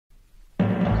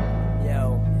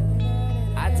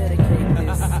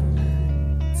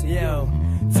Yo,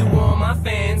 to all my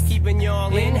fans, keeping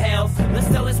y'all in health. Let's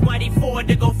tell this mighty Ford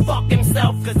to go fuck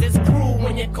himself. Cause it's cruel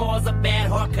when you cause a bad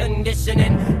heart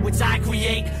conditioning, which I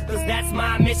create, cause that's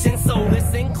my mission. So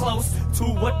listen close to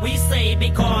what we say,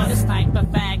 because this type of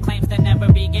fag claims to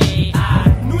never be gay.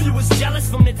 I knew you was jealous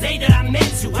from the day that I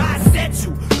met you. I said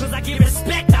you, cause I give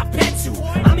respect, I pet you.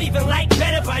 I'm even like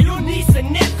better by your niece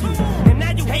and nephew. And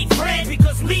now you hate Fred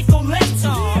because Lethal left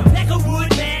you. Neck of wood,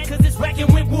 man, cause it's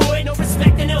wrecking with wood. No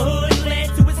respect in the hood, led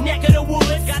to his neck of the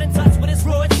woods. Got in touch with his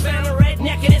roots, found a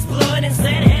redneck in his blood, and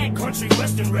said, hey, country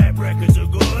western rap records are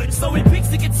good. So he picks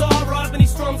the guitar up and he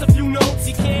strums a few notes.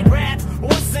 He can't rap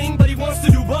or sing, but he wants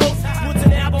to do both. Puts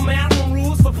an album out on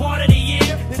rules for part of the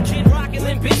year. This Kid Rock and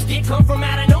Limp Bizkit come from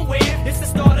out of nowhere. It's the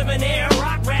start of an era.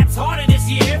 Rock rap's harder this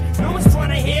year. No one's trying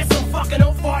to hear some fucking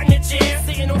old fart in the chair.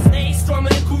 Sitting on stage,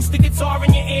 strumming acoustic guitar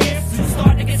in your ear. So you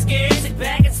start to get scared, sit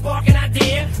back and spark an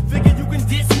idea. Figure you can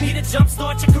diss me to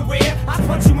jumpstart your career. I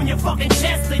punch you in your fucking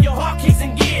chest till your heart kicks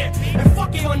in gear. And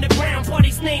fuck your underground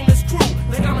buddy's nameless crew.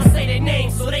 Like I'ma say their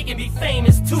names so they can be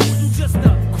famous too. You just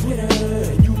a quitter,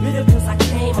 you bitter cause I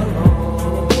came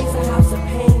along. And it's a house of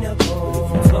pain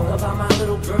ago. Talk about my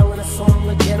little girl in a song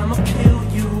again, I'ma kill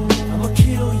you, I'ma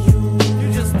kill you.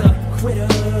 You just a quitter,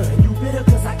 you bitter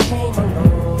cause I came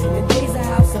along. And the days a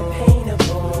house of pain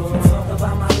ago. Talk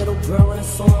about my little girl in a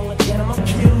song again, I'ma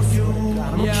kill you,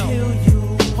 I'ma kill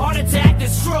you. Heart attack to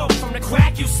stroke, from the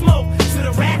crack you smoke to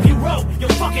the rap you wrote. Your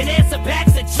fucking answer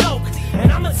back's a joke.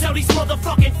 And I'ma tell these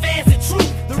motherfucking fans the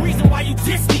truth. The reason why you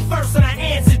dissed me first and I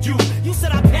answered you. You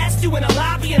said I passed you in the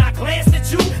lobby and I glanced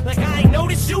at you like I ain't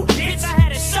noticed you. Bitch, I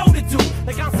had a show to do.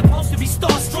 Like I'm supposed to be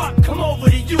starstruck, come over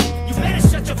to you. You better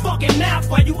shut your fucking mouth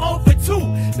while you 0 for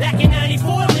 2. Back in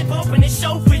 94, Lip opened the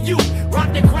show for you.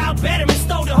 Rocked the crowd better and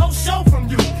stole the whole show from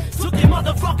you. Took your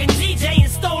motherfucking DJ and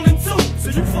stole him too. So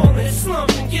you fall in the slump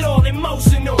and get all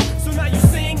emotional. So now you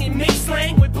sing in mixed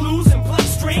slang with blues and pluck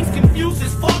strings. Confused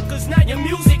as fuck cause now your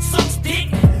music sucks dick.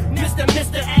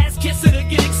 Mr. Ass Kisser to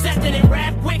get accepted and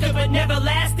rap quicker but never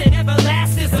lasted.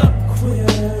 Everlast is a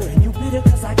quitter and you bitter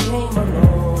cause I came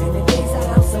along. And the days a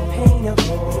house of pain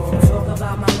ago. If you talk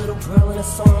about my little girl in a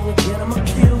song again, I'ma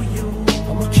kill you,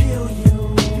 I'ma kill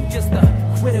you. You just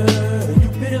a quitter, you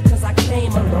bitter cause I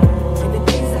came along. And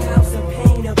the days a house of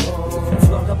pain ago. If you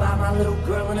talk about my little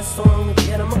girl in a song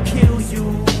again, I'ma kill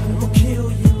you, I'ma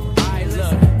kill you. Alright,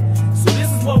 look, so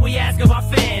this is what we ask of our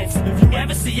fans. If you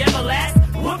ever see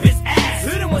Everlast, whoop his ass.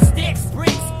 Hit him with sticks,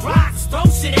 bricks, rocks, throw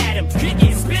shit at him. Kick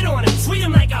it, spit on him, treat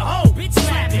him like a hoe, bitch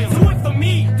slap him. Do it for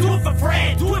me, do it for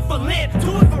Fred, do it for Limp,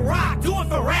 do it for Rock, do it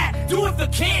for Rap, do it for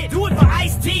Kid, do it for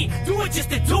Ice-T, do it just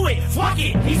to do it. Fuck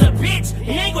it, he's a bitch,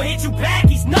 he ain't gonna hit you back,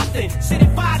 he's nothing. Shit,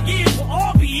 in 5 years, we'll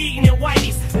all be eating at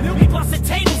Whitey's. And he'll be busting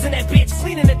tables in that bitch,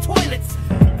 cleaning the toilets.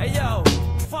 Hey yo,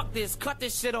 fuck this, cut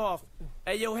this shit off.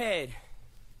 Hey yo, head.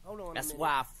 Hold on. That's why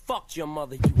I fucked your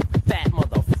mother, you fat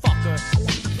motherfucker.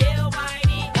 Kill Whitey.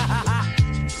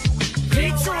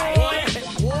 Detroit.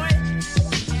 What?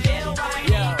 Kill Whitey.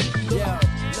 Yo.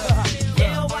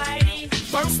 Kill Whitey.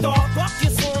 First off, fuck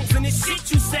your songs and the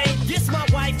shit you say. This my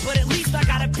wife, but at least I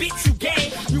got a bitch you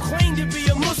gay. You claim to be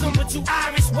a Muslim, but you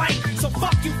Irish white. So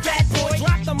fuck you, fat boy.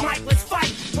 Drop the mic, let's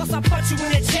fight. Plus I punch you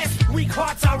in the chest. Weak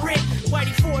hearts I rip.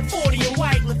 Whitey Ford 40 and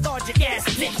white, lethargic ass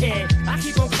dickhead. I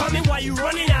keep on coming while you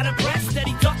running out of breath.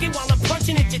 Steady ducking while I'm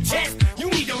punching at your chest. You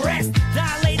need to rest.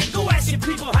 Dilated, go ask your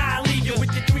people how I leave you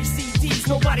with the 3 CDs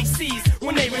nobody sees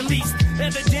when they release.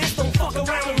 Evidence, don't fuck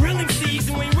around with real MCs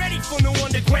who ain't ready for no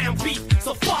underground beef.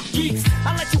 So fuck geeks.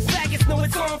 I let you faggots know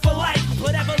it's on for life.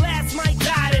 But Everlast might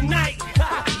die tonight.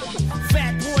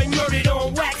 Fat boy murdered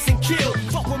on wax and kill.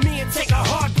 Fuck with me and take a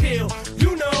hard pill.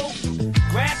 You know,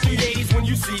 grab 380s when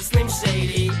you see Slim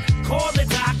Shady. Call the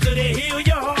doctor to heal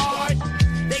your heart.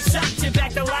 They shot you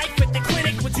back to life at the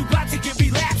clinic, but you about to get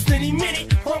relapsed any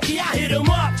minute. Funky, I hit him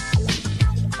up.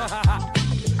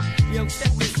 Yo,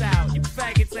 check this out. You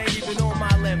faggots ain't even on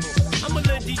my level. I'm a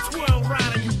little D12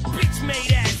 rider, you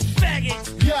bitch-made ass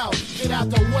faggots. Yo, get out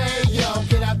the way, yo.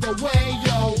 Get out the way,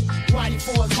 yo. Whitey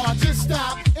Ford's heart just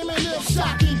stopped. Eminem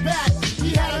shot him back.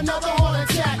 He had another heart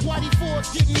attack. Whitey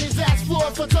Ford's getting his ass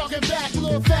floored for talking back.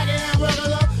 Little faggot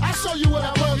hamburger up. I show you what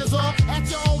our burgers are at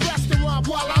your own restaurant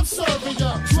while I'm serving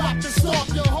you. Drop the stalk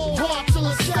your whole heart till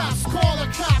it stops. Call the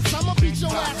cops. I'ma beat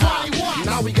your ass how he wants.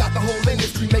 Now we got the whole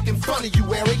industry making fun of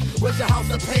you, Eric. Where's your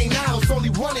house of pain now? It's only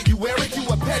one of you, Eric. You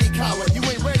a petty coward. You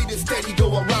ain't ready to steady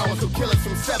go around. So kill us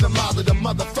from 7 miles of the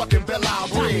motherfucking Belle Isle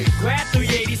Bridge. Grab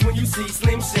 380s when you see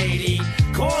Slim Shady.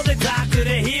 Call the doctor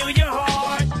to heal your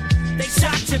heart. They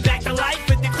shot you back to life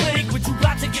at the clinic, but you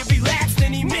about to get relapsed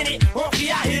any minute.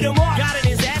 Honky, I hit him up. Got in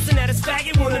his ass and at his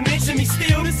faggot wanna mention me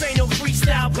still. This ain't no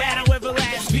freestyle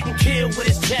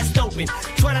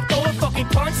open. Trying to throw a fucking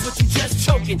punch, but you just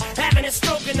choking. Having a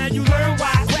stroke, and now you learn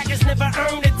why crackers never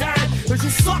earned a dime. Cause you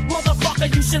suck,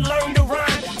 motherfucker, you should learn to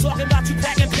rhyme. Talking about you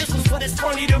packing pistols, but it's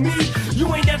funny to me.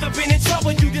 You ain't never been in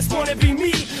trouble, you just wanna be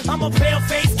me. I'm a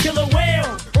pale-faced killer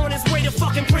whale, on his way to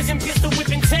fucking prison, pistol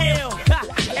whipping tail. Ha,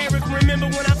 Eric, remember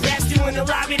when I passed you in the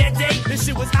lobby that day? This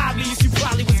shit was obvious, you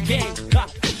probably was gay. Ha.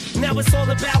 Now it's all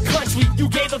about country. You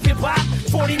gave up hip-hop,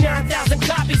 49,000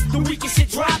 copies, the weakest shit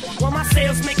dropped. While my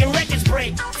sales making records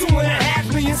break.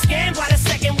 2.5 million scanned by the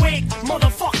second week.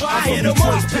 Motherfucker, I hit them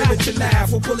up. Pillage and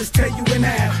laugh, will bullets tear you in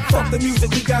half. Fuck the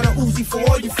music, we got a Uzi for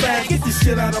all you fat. Get this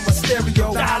shit out of my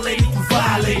stereo. Dilated, you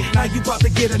violated. Now you about to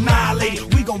get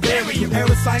annihilated. We gon' bury you.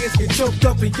 Parasites get choked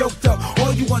up and yoked up.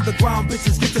 All you underground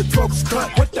bitches get the throats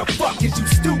cut. What the fuck is you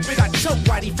stupid? I choked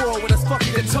Whitey Ford with a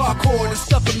fucking guitar cord and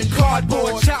stuffed him in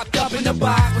cardboard. Chopped up in the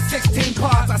box with 16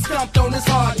 parts. I stumped on his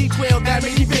heart. D12 that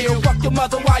many bill. Fuck your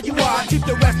mother while you are. Keep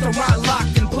the restaurant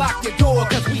locked and block your door.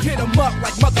 Cause we hit him up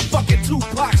like motherfucking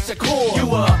Tupac Shakur. You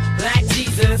a black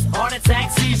Jesus, heart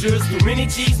attack seizures. Too many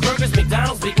cheeseburgers,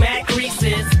 McDonald's, Big Mac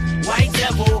greases. White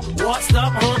devil, washed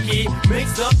up hunky.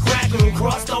 Mixed up cracker and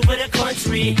crossed over the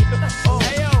country. Oh,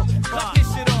 hey yo, cut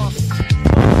this shit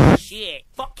off. Shit,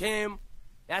 fuck him.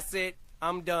 That's it.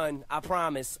 I'm done. I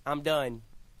promise. I'm done.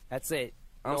 That's it.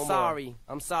 I'm sorry.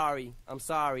 I'm sorry. I'm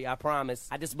sorry. I promise.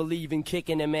 I just believe in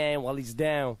kicking a man while he's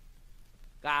down.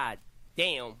 God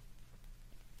damn.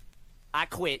 I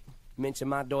quit. Mention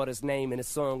my daughter's name in a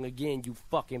song again, you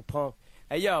fucking punk.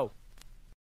 Hey, yo.